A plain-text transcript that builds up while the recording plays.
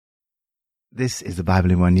This is the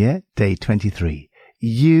Bible in 1 year, day 23.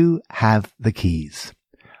 You have the keys.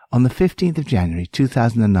 On the 15th of January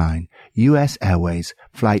 2009, US Airways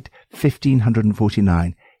Flight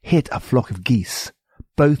 1549 hit a flock of geese.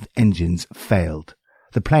 Both engines failed.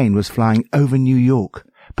 The plane was flying over New York.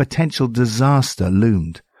 Potential disaster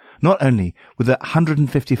loomed. Not only were the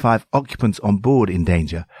 155 occupants on board in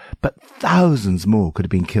danger, but thousands more could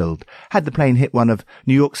have been killed had the plane hit one of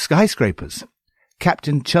New York's skyscrapers.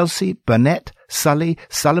 Captain Chelsea Burnett Sully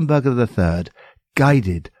Sullenberger III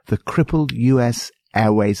guided the crippled US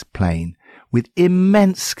Airways plane with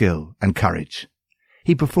immense skill and courage.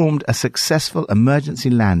 He performed a successful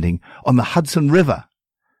emergency landing on the Hudson River.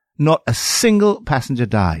 Not a single passenger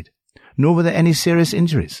died, nor were there any serious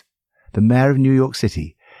injuries. The mayor of New York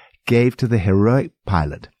City gave to the heroic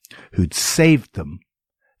pilot who'd saved them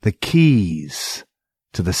the keys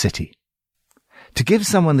to the city. To give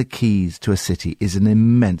someone the keys to a city is an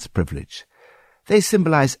immense privilege. They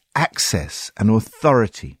symbolize access and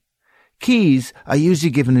authority. Keys are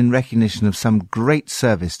usually given in recognition of some great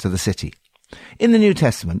service to the city. In the New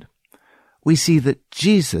Testament, we see that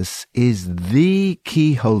Jesus is the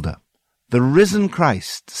key holder. The risen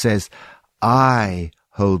Christ says, "I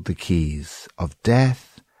hold the keys of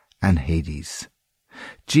death and Hades."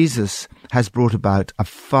 Jesus has brought about a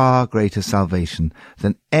far greater salvation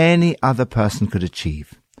than any other person could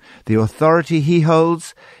achieve. The authority he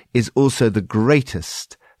holds is also the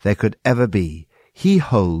greatest there could ever be. He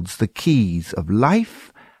holds the keys of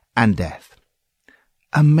life and death.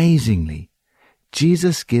 Amazingly,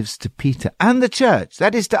 Jesus gives to Peter and the church,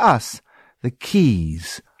 that is to us, the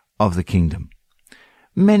keys of the kingdom.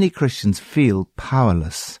 Many Christians feel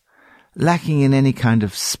powerless, lacking in any kind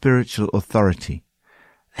of spiritual authority.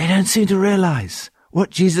 They don't seem to realize what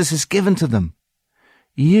Jesus has given to them.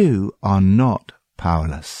 You are not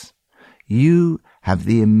powerless. You have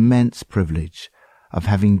the immense privilege of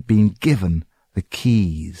having been given the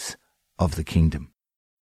keys of the kingdom.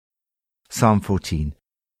 Psalm 14.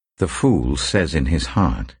 The fool says in his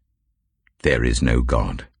heart, "There is no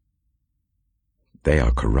God." They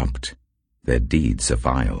are corrupt. Their deeds are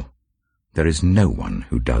vile. There is no one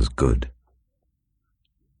who does good.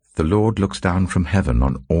 The Lord looks down from heaven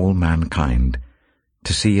on all mankind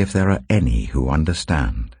to see if there are any who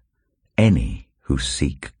understand, any who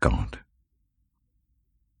seek God.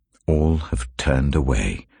 All have turned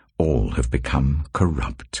away, all have become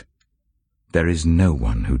corrupt. There is no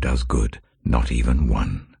one who does good, not even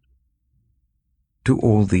one. Do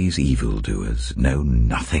all these evildoers know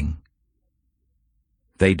nothing?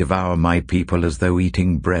 They devour my people as though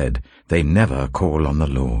eating bread. They never call on the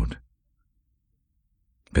Lord.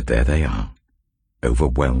 But there they are,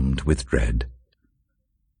 overwhelmed with dread.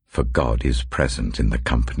 For God is present in the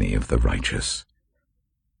company of the righteous.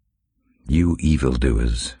 You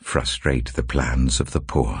evildoers frustrate the plans of the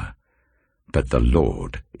poor, but the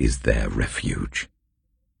Lord is their refuge.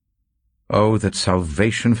 Oh, that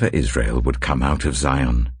salvation for Israel would come out of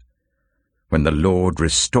Zion. When the Lord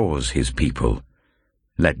restores his people,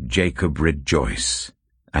 let Jacob rejoice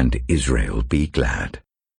and Israel be glad.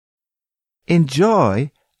 Enjoy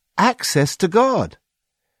access to God.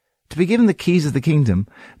 To be given the keys of the kingdom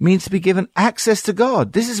means to be given access to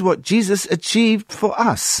God. This is what Jesus achieved for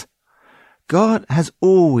us. God has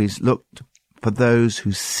always looked for those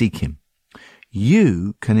who seek him.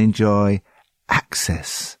 You can enjoy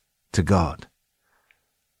access to God.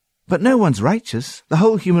 But no one's righteous. The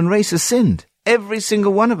whole human race has sinned. Every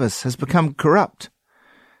single one of us has become corrupt.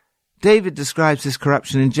 David describes this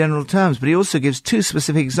corruption in general terms, but he also gives two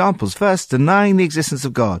specific examples. First, denying the existence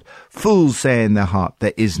of God. Fools say in their heart,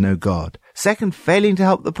 "There is no God." Second, failing to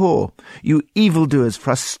help the poor. You evildoers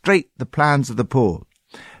frustrate the plans of the poor.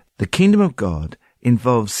 The kingdom of God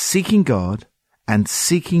involves seeking God and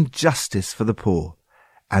seeking justice for the poor.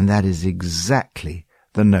 And that is exactly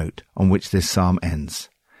the note on which this psalm ends.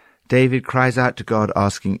 David cries out to God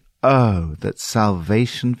asking, "Oh, that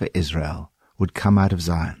salvation for Israel would come out of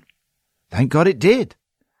Zion." Thank God it did.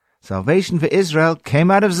 Salvation for Israel came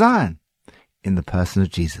out of Zion in the person of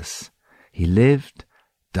Jesus. He lived,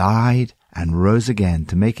 died, and rose again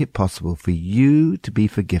to make it possible for you to be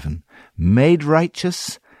forgiven, made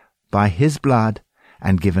righteous by his blood,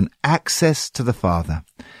 and given access to the Father.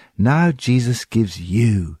 Now Jesus gives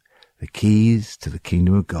you the keys to the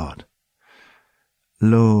kingdom of God.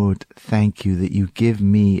 Lord, thank you that you give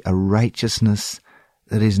me a righteousness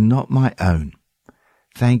that is not my own.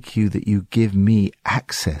 Thank you that you give me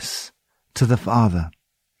access to the Father.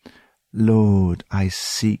 Lord, I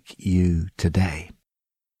seek you today.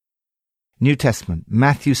 New Testament,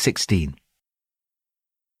 Matthew 16.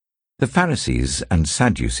 The Pharisees and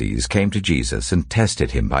Sadducees came to Jesus and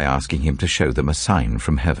tested him by asking him to show them a sign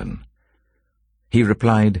from heaven. He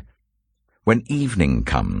replied, "When evening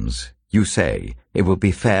comes, you say, 'It will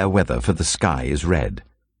be fair weather, for the sky is red.'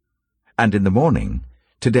 And in the morning,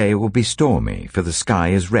 'Today it will be stormy, for the sky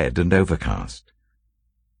is red and overcast.'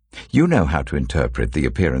 You know how to interpret the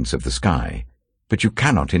appearance of the sky, but you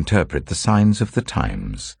cannot interpret the signs of the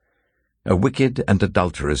times. A wicked and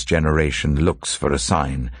adulterous generation looks for a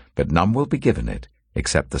sign, but none will be given it,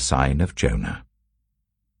 except the sign of Jonah."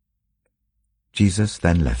 Jesus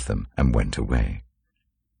then left them and went away.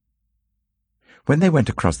 When they went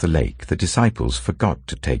across the lake, the disciples forgot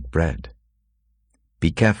to take bread.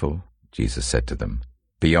 "Be careful," Jesus said to them.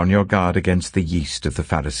 "Be on your guard against the yeast of the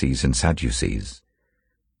Pharisees and Sadducees."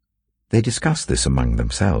 They discussed this among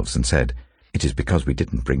themselves and said, "It is because we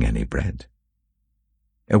didn't bring any bread."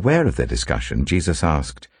 Aware of their discussion, Jesus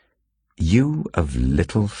asked, "You of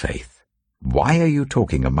little faith, why are you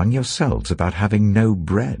talking among yourselves about having no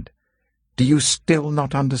bread? Do you still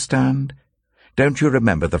not understand? Don't you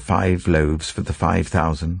remember the 5 loaves for the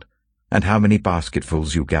 5,000, and how many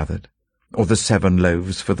basketfuls you gathered? Or the 7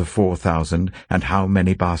 loaves for the 4,000, and how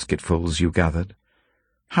many basketfuls you gathered?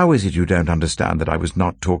 How is it you don't understand that I was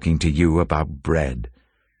not talking to you about bread?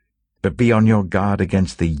 But be on your guard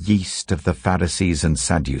against the yeast of the Pharisees and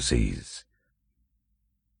Sadducees."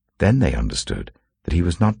 Then they understood that he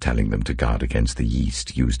was not telling them to guard against the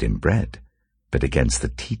yeast used in bread, but against the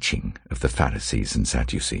teaching of the Pharisees and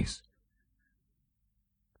Sadducees.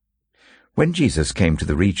 When Jesus came to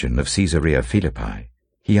the region of Caesarea Philippi,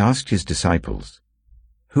 he asked his disciples,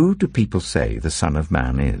 "Who do people say the Son of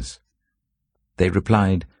Man is?" They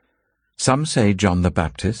replied, "Some say John the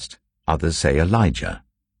Baptist, others say Elijah,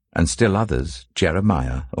 and still others,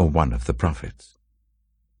 Jeremiah or one of the prophets."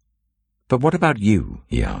 "But what about you?"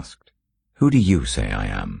 he asked. "Who do you say I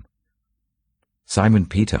am?" Simon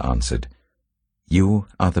Peter answered, "You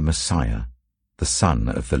are the Messiah, the Son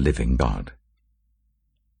of the living God."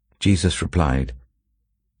 Jesus replied,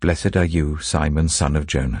 "Blessed are you, Simon, son of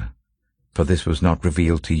Jonah, for this was not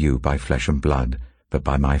revealed to you by flesh and blood, but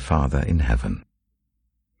by my Father in heaven.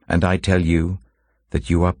 And I tell you that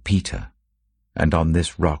you are Peter, and on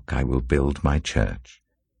this rock I will build my church,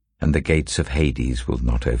 and the gates of Hades will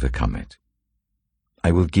not overcome it.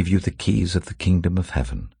 I will give you the keys of the kingdom of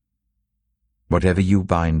heaven. Whatever you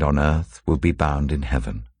bind on earth will be bound in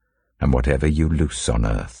heaven, and whatever you loose on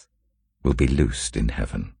earth will be loosed in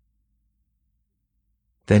heaven."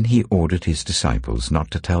 Then he ordered his disciples not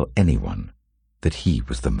to tell anyone that he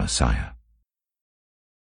was the Messiah.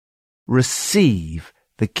 Receive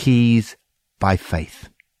the keys by faith.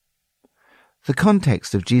 The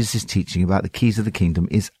context of Jesus' teaching about the keys of the kingdom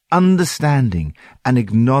is understanding and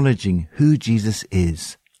acknowledging who Jesus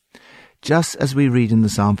is. Just as we read in the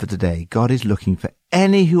psalm for today, God is looking for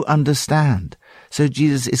any who understand. So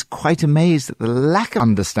Jesus is quite amazed at the lack of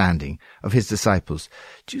understanding of his disciples.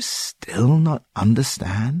 Do you still not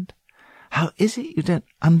understand? How is it you don't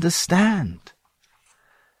understand?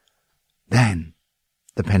 Then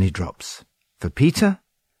the penny drops for Peter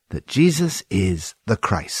that Jesus is the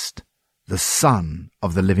Christ, the Son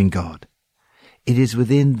of the living God. It is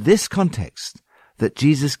within this context that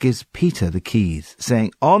Jesus gives Peter the keys,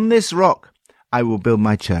 saying, "On this rock I will build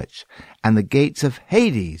my church, and the gates of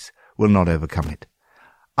Hades will not overcome it.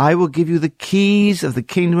 I will give you the keys of the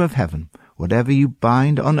kingdom of heaven. Whatever you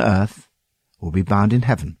bind on earth will be bound in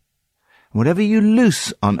heaven, and whatever you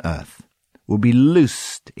loose on earth will be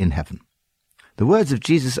loosed in heaven." The words of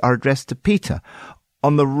Jesus are addressed to Peter.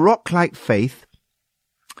 On the rock-like faith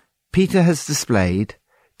Peter has displayed,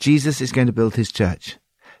 Jesus is going to build his church.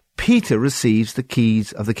 Peter receives the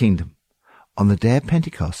keys of the kingdom. On the day of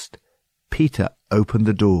Pentecost, Peter opened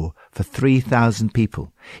the door for 3,000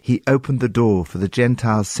 people. He opened the door for the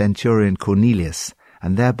Gentile centurion Cornelius,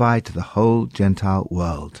 and thereby to the whole Gentile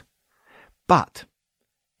world. But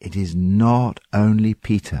it is not only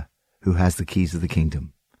Peter who has the keys of the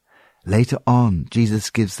kingdom. Later on, Jesus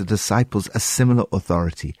gives the disciples a similar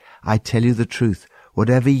authority. "I tell you the truth,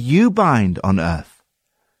 whatever you bind on earth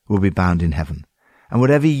will be bound in heaven, and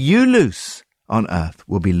whatever you loose on earth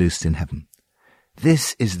will be loosed in heaven."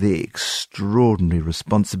 This is the extraordinary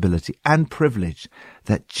responsibility and privilege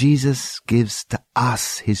that Jesus gives to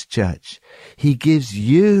us, his church. He gives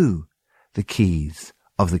you the keys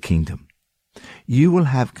of the kingdom. You will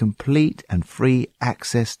have complete and free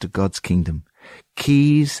access to God's kingdom,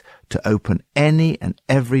 keys to open any and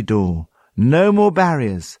every door. No more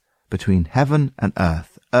barriers between heaven and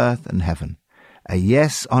earth and heaven. A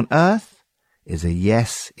yes on earth is a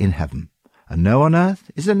yes in heaven. A no on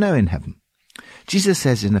earth is a no in heaven. Jesus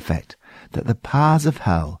says, in effect, that the powers of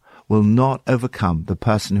hell will not overcome the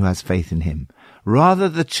person who has faith in him. Rather,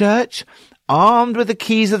 the church, armed with the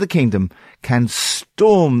keys of the kingdom, can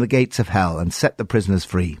storm the gates of hell and set the prisoners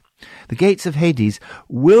free. The gates of Hades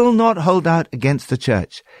will not hold out against the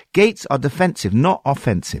church. Gates are defensive, not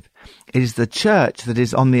offensive. It is the church that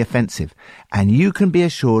is on the offensive, and you can be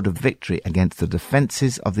assured of victory against the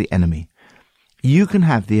defenses of the enemy. You can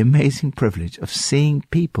have the amazing privilege of seeing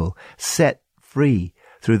people set free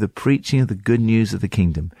through the preaching of the good news of the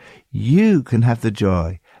kingdom. You can have the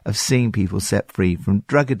joy of seeing people set free from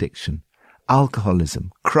drug addiction,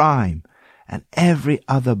 alcoholism, crime, and every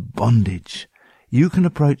other bondage. You can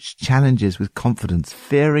approach challenges with confidence,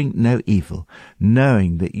 fearing no evil,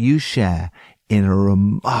 knowing that you share in a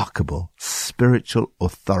remarkable spiritual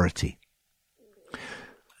authority.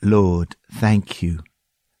 Lord, thank you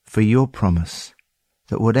for your promise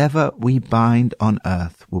that whatever we bind on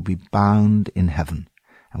earth will be bound in heaven,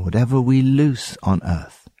 and whatever we loose on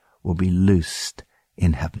earth will be loosed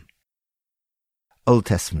in heaven. Old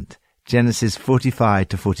Testament, Genesis 45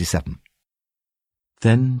 to 47.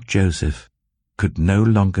 Then Joseph could no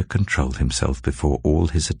longer control himself before all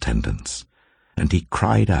his attendants, and he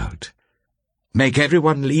cried out, "Make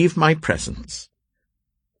everyone leave my presence."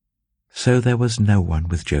 So there was no one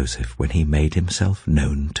with Joseph when he made himself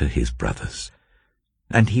known to his brothers.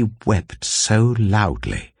 And he wept so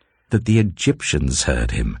loudly that the Egyptians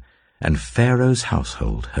heard him, and Pharaoh's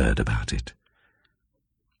household heard about it.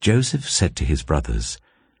 Joseph said to his brothers,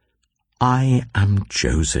 "I am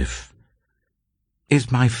Joseph.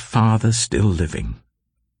 Is my father still living?"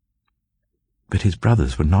 But his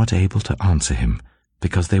brothers were not able to answer him,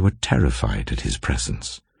 because they were terrified at his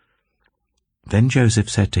presence. Then Joseph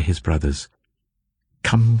said to his brothers,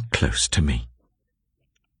 "Come close to me."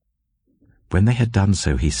 When they had done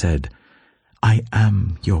so, he said, "I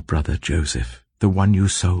am your brother Joseph, the one you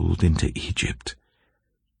sold into Egypt.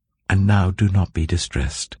 And now do not be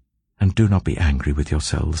distressed, and do not be angry with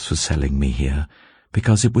yourselves for selling me here,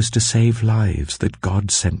 because it was to save lives that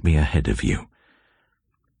God sent me ahead of you.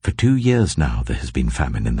 For 2 years now there has been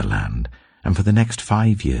famine in the land, and for the next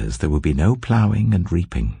 5 years there will be no ploughing and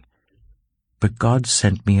reaping. But God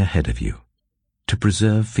sent me ahead of you, to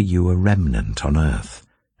preserve for you a remnant on earth,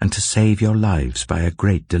 and to save your lives by a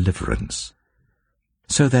great deliverance.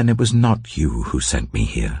 So then it was not you who sent me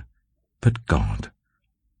here, but God.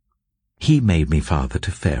 He made me father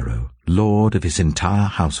to Pharaoh, lord of his entire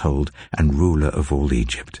household and ruler of all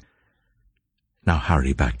Egypt. Now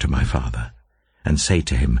hurry back to my father, and say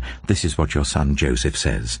to him, 'This is what your son Joseph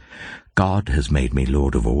says. God has made me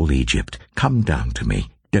lord of all Egypt. Come down to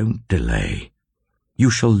me. Don't delay. You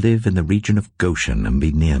shall live in the region of Goshen and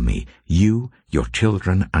be near me, you, your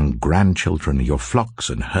children and grandchildren, your flocks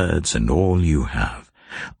and herds, and all you have.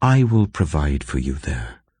 I will provide for you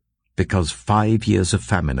there, because 5 years of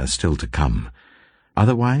famine are still to come.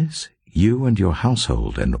 Otherwise, you and your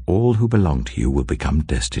household and all who belong to you will become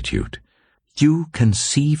destitute. You can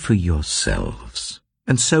see for yourselves,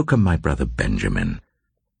 and so can my brother Benjamin,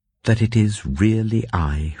 that it is really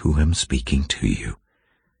I who am speaking to you.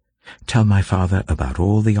 Tell my father about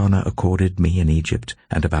all the honor accorded me in Egypt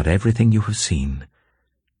and about everything you have seen,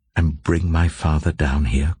 and bring my father down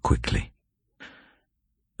here quickly."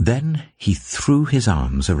 Then he threw his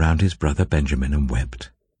arms around his brother Benjamin and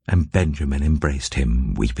wept, and Benjamin embraced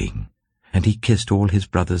him, weeping, and he kissed all his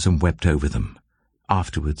brothers and wept over them.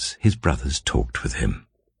 Afterwards his brothers talked with him.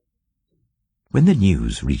 When the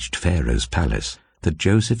news reached Pharaoh's palace that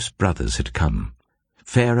Joseph's brothers had come,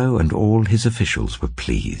 Pharaoh and all his officials were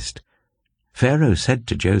pleased. Pharaoh said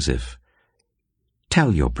to Joseph,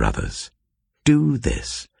 "Tell your brothers, do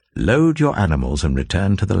this, load your animals and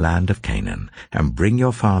return to the land of Canaan, and bring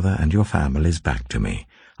your father and your families back to me.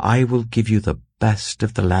 I will give you the best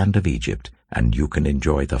of the land of Egypt, and you can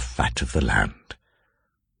enjoy the fat of the land."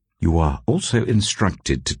 You are also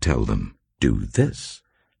instructed to tell them, "Do this.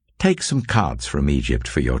 Take some carts from Egypt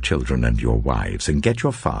for your children and your wives, and get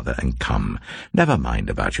your father and come. Never mind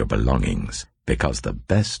about your belongings, because the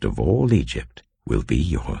best of all Egypt will be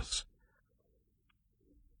yours."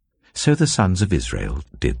 So the sons of Israel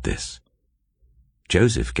did this.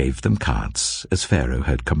 Joseph gave them carts, as Pharaoh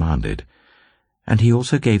had commanded, and he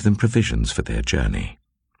also gave them provisions for their journey.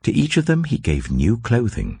 To each of them he gave new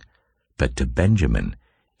clothing, but to Benjamin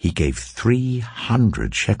he gave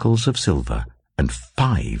 300 shekels of silver and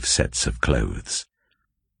 5 sets of clothes.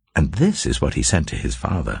 And this is what he sent to his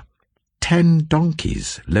father: 10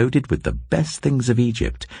 donkeys loaded with the best things of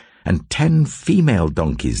Egypt, and 10 female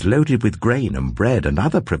donkeys loaded with grain and bread and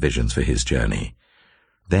other provisions for his journey.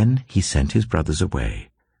 Then he sent his brothers away,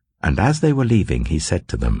 and as they were leaving he said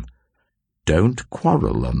to them, "Don't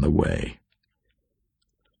quarrel on the way."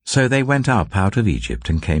 So they went up out of Egypt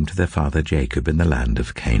and came to their father Jacob in the land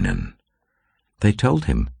of Canaan. They told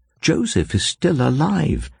him, "Joseph is still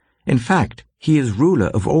alive. In fact, he is ruler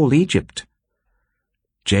of all Egypt."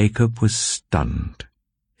 Jacob was stunned.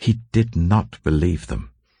 He did not believe them.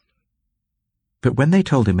 But when they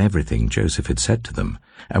told him everything Joseph had said to them,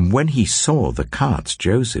 and when he saw the carts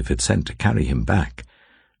Joseph had sent to carry him back,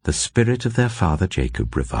 the spirit of their father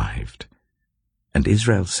Jacob revived. And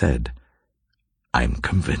Israel said, "I am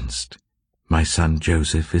convinced my son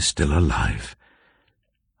Joseph is still alive.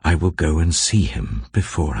 I will go and see him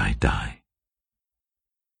before I die."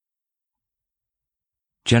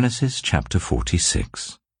 Genesis chapter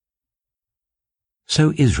 46.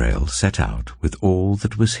 So Israel set out with all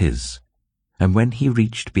that was his, and when he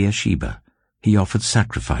reached Beersheba, he offered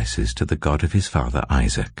sacrifices to the God of his father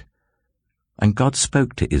Isaac. And God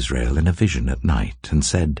spoke to Israel in a vision at night, and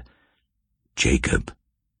said, "Jacob,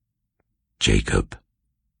 Jacob."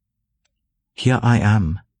 "Here I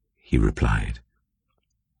am," he replied.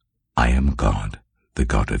 "I am God, the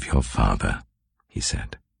God of your father," he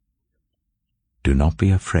said. "Do not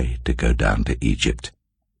be afraid to go down to Egypt,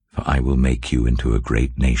 for I will make you into a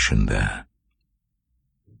great nation there.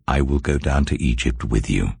 I will go down to Egypt with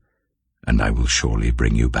you, and I will surely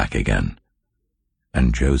bring you back again,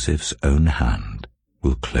 and Joseph's own hand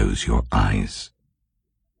will close your eyes."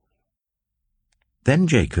 Then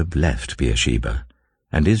Jacob left Beersheba,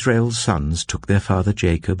 and Israel's sons took their father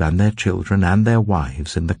Jacob and their children and their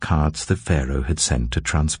wives in the carts that Pharaoh had sent to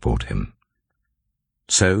transport him.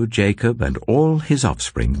 So Jacob and all his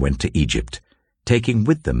offspring went to Egypt, taking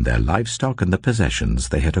with them their livestock and the possessions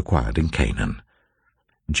they had acquired in Canaan.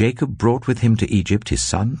 Jacob brought with him to Egypt his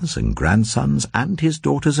sons and grandsons and his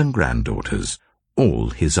daughters and granddaughters, all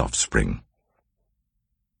his offspring.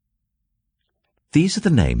 These are the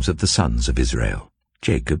names of the sons of Israel,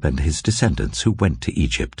 Jacob and his descendants who went to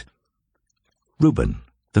Egypt. Reuben,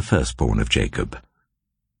 the firstborn of Jacob.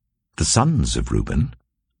 The sons of Reuben,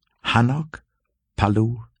 Hanok,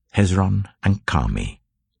 Palu, Hezron, and Carmi.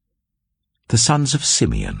 The sons of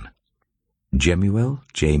Simeon, Jemuel,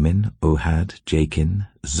 Jamin, Ohad, Jachin,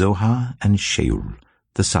 Zohar, and Shaul,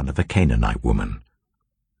 the son of a Canaanite woman.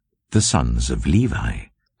 The sons of Levi,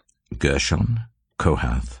 Gershon,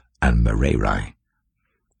 Kohath, and Merari.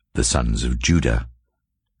 The sons of Judah,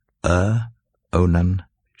 Onan,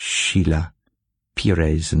 Shelah,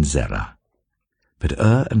 Perez, and Zerah. But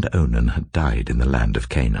and Onan had died in the land of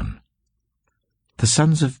Canaan. The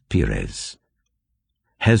sons of Perez,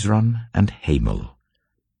 Hezron and Hamul.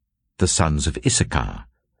 The sons of Issachar,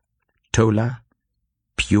 Tola,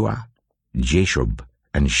 Pua, Jeshub,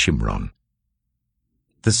 and Shimron.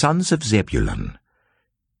 The sons of Zebulun,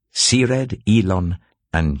 Sered, Elon,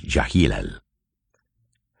 and Jahilel.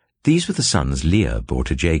 These were the sons Leah bore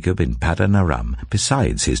to Jacob in Paddan Aram,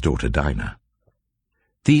 besides his daughter Dinah.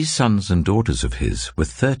 These sons and daughters of his were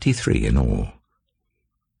 33 in all.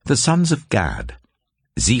 The sons of Gad,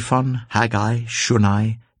 Zephon, Haggai,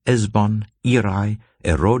 Shunai, Esbon, Eri,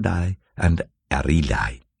 Erodai, and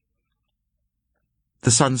Arilai.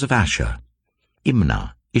 The sons of Asher,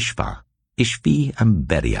 Imnah, Ishva, Ishvi, and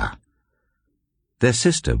Beriah. Their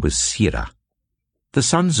sister was Sirah. The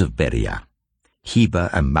sons of Beriah, Heber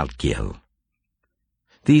and Malkiel.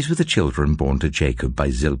 These were the children born to Jacob by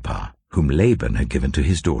Zilpah, whom Laban had given to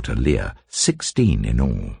his daughter Leah, 16 in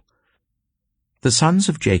all. The sons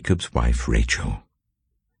of Jacob's wife Rachel,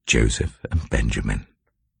 Joseph and Benjamin.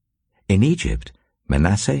 In Egypt,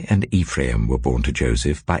 Manasseh and Ephraim were born to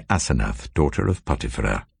Joseph by Asenath, daughter of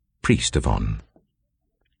Potiphera, priest of On.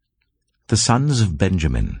 The sons of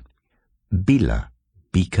Benjamin, Bela,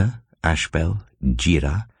 Becher, Ashbel,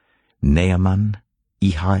 Jirah, Naaman,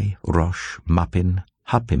 Ehi, Rosh, Muppim,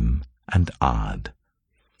 Huppim, and Ard.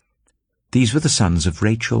 These were the sons of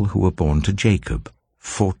Rachel who were born to Jacob,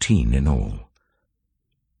 14 in all.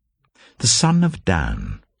 The son of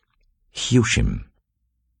Dan, Hushim.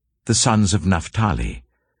 The sons of Naphtali,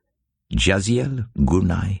 Jaziel,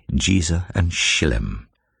 Gunai, Jezer, and Shillem.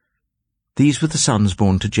 These were the sons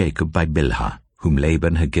born to Jacob by Bilhah, whom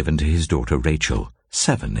Laban had given to his daughter Rachel,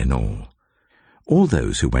 7 in all. All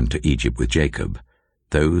those who went to Egypt with Jacob,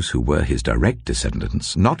 those who were his direct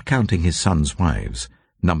descendants, not counting his sons' wives,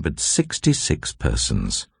 numbered 66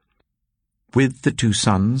 persons. With the 2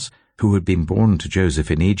 sons who had been born to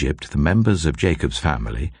Joseph in Egypt, the members of Jacob's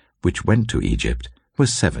family, which went to Egypt, were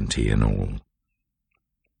 70 in all.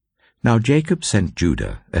 Now Jacob sent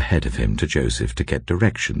Judah ahead of him to Joseph to get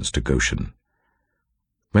directions to Goshen.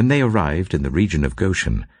 When they arrived in the region of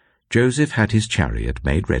Goshen, Joseph had his chariot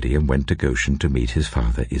made ready and went to Goshen to meet his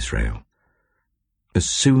father Israel. As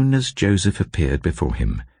soon as Joseph appeared before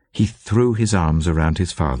him, He threw his arms around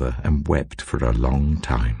his father and wept for a long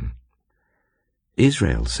time.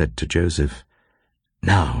 Israel said to Joseph,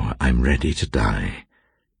 "Now I'm ready to die,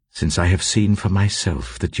 since I have seen for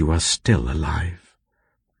myself that you are still alive."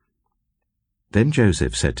 Then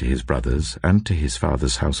Joseph said to his brothers and to his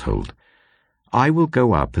father's household, "I will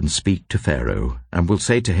go up and speak to Pharaoh, and will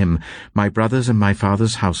say to him, 'My brothers and my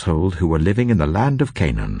father's household who are living in the land of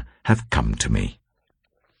Canaan have come to me.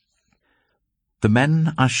 The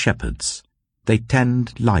men are shepherds, they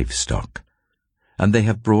tend livestock, and they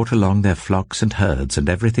have brought along their flocks and herds and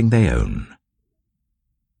everything they own.'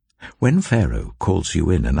 When Pharaoh calls you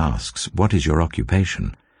in and asks, 'What is your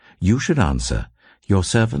occupation?' you should answer, 'Your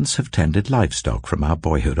servants have tended livestock from our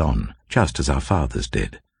boyhood on, just as our fathers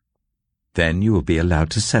did.' Then you will be allowed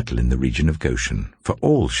to settle in the region of Goshen, for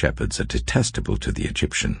all shepherds are detestable to the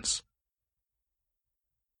Egyptians."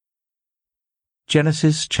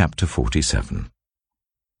 Genesis chapter 47.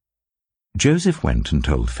 Joseph went and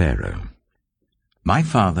told Pharaoh, "My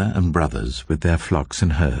father and brothers with their flocks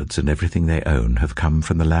and herds and everything they own have come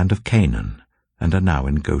from the land of Canaan and are now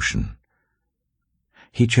in Goshen."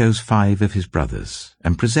 He chose 5 of his brothers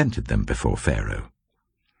and presented them before Pharaoh.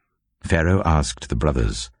 Pharaoh asked the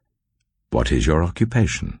brothers, "What is your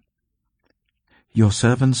occupation?" "Your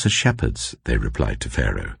servants are shepherds," they replied to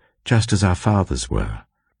Pharaoh, "just as our fathers were."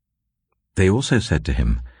 They also said to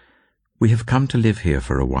him, "We have come to live here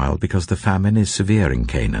for a while because the famine is severe in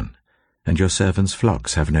Canaan, and your servants'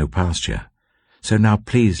 flocks have no pasture. So now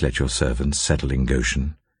please let your servants settle in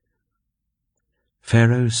Goshen."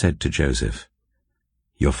 Pharaoh said to Joseph,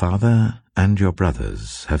 "Your father and your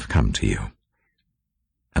brothers have come to you,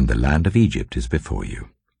 and the land of Egypt is before you.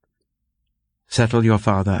 Settle your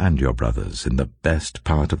father and your brothers in the best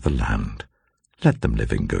part of the land. Let them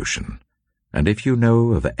live in Goshen, and if you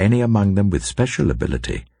know of any among them with special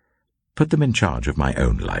ability, put them in charge of my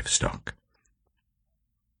own livestock."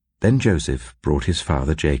 Then Joseph brought his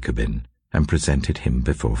father Jacob in and presented him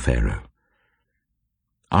before Pharaoh.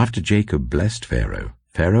 After Jacob blessed Pharaoh,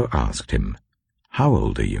 Pharaoh asked him, "How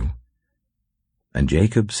old are you?" And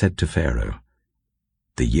Jacob said to Pharaoh,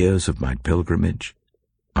 "The years of my pilgrimage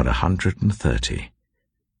are 130.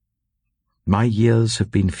 My years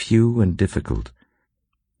have been few and difficult,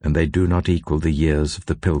 and they do not equal the years of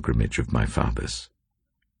the pilgrimage of my fathers."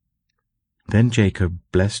 Then Jacob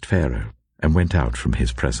blessed Pharaoh and went out from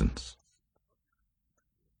his presence.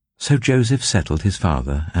 So Joseph settled his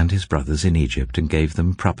father and his brothers in Egypt and gave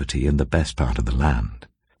them property in the best part of the land,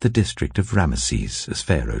 the district of Ramesses, as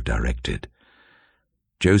Pharaoh directed.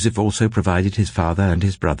 Joseph also provided his father and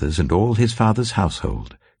his brothers and all his father's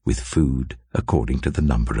household with food according to the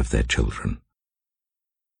number of their children.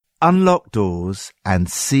 Unlock doors and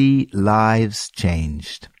see lives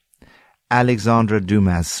changed. Alexandra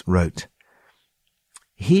Dumas wrote,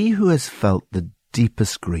 "He who has felt the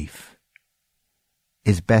deepest grief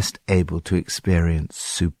is best able to experience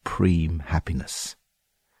supreme happiness."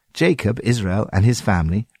 Jacob, Israel, and his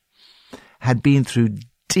family had been through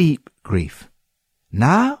deep grief.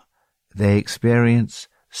 Now they experience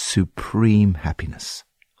supreme happiness.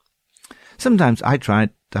 Sometimes I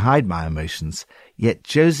tried to hide my emotions, yet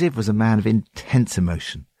Joseph was a man of intense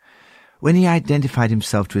emotion. When he identified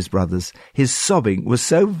himself to his brothers, his sobbing was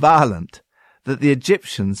so violent that the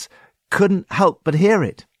Egyptians couldn't help but hear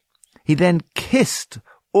it. He then kissed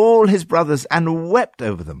all his brothers and wept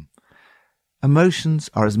over them. Emotions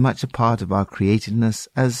are as much a part of our createdness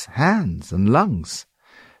as hands and lungs.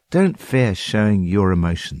 Don't fear showing your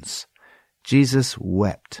emotions. Jesus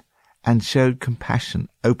wept and showed compassion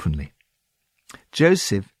openly.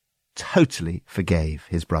 Joseph totally forgave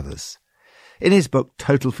his brothers. In his book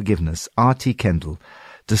Total Forgiveness, R.T. Kendall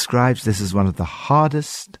describes this as one of the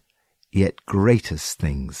hardest yet greatest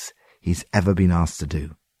things he's ever been asked to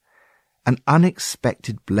do. An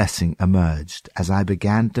unexpected blessing emerged as I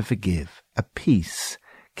began to forgive. A peace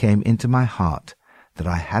came into my heart that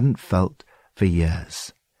I hadn't felt for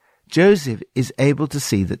years. Joseph is able to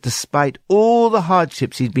see that despite all the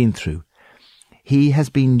hardships he's been through, he has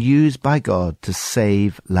been used by God to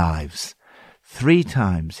save lives. 3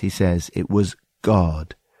 times he says it was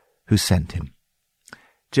God who sent him.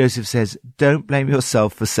 Joseph says, "Don't blame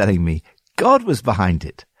yourself for selling me. God was behind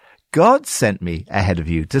it. God sent me ahead of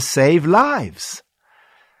you to save lives."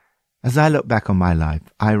 As I look back on my life,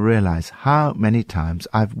 I realize how many times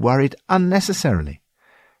I've worried unnecessarily.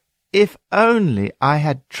 If only I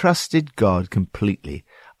had trusted God completely,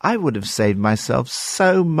 I would have saved myself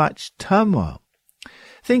so much turmoil.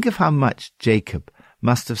 Think of how much Jacob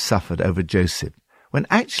must have suffered over Joseph, when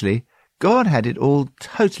actually God had it all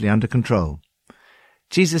totally under control.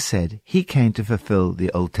 Jesus said he came to fulfill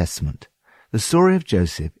the Old Testament. The story of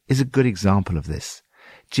Joseph is a good example of this.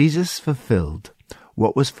 Jesus fulfilled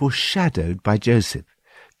what was foreshadowed by Joseph.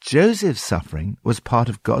 Joseph's suffering was part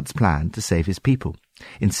of God's plan to save his people.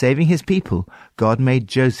 In saving his people, God made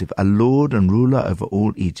Joseph a lord and ruler over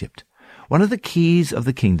all Egypt. One of the keys of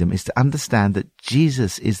the kingdom is to understand that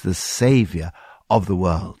Jesus is the Savior of the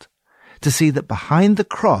world. To see that behind the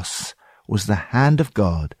cross was the hand of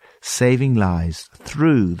God saving lives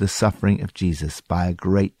through the suffering of Jesus by a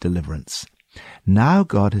great deliverance. Now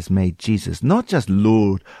God has made Jesus not just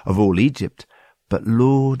Lord of all Egypt, but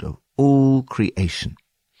Lord of all creation.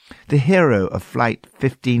 The hero of Flight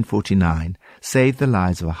 1549 saved the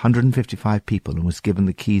lives of 155 people and was given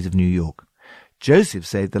the keys of New York. Joseph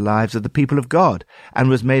saved the lives of the people of God and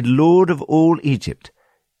was made Lord of all Egypt.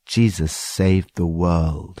 Jesus saved the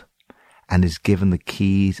world and is given the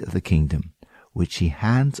keys of the kingdom, which he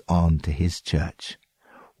hands on to his church.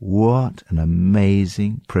 What an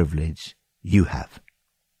amazing privilege you have.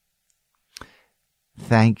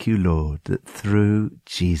 Thank you, Lord, that through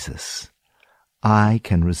Jesus I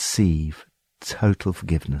can receive total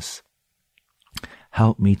forgiveness.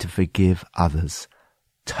 Help me to forgive others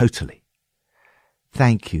totally.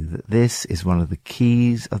 Thank you that this is one of the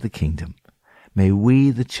keys of the kingdom. May we,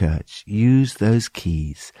 the church, use those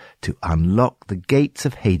keys to unlock the gates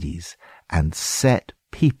of Hades and set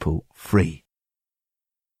people free.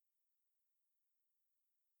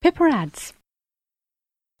 Pippa adds,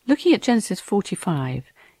 looking at Genesis 45,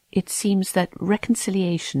 it seems that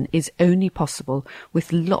reconciliation is only possible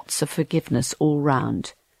with lots of forgiveness all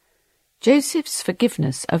round. Joseph's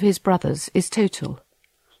forgiveness of his brothers is total,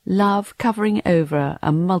 love covering over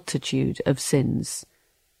a multitude of sins.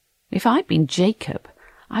 If I'd been Jacob,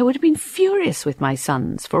 I would have been furious with my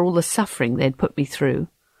sons for all the suffering they'd put me through.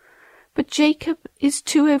 But Jacob is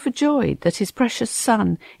too overjoyed that his precious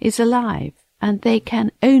son is alive, and they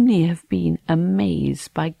can only have been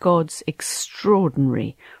amazed by God's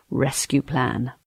extraordinary rescue plan.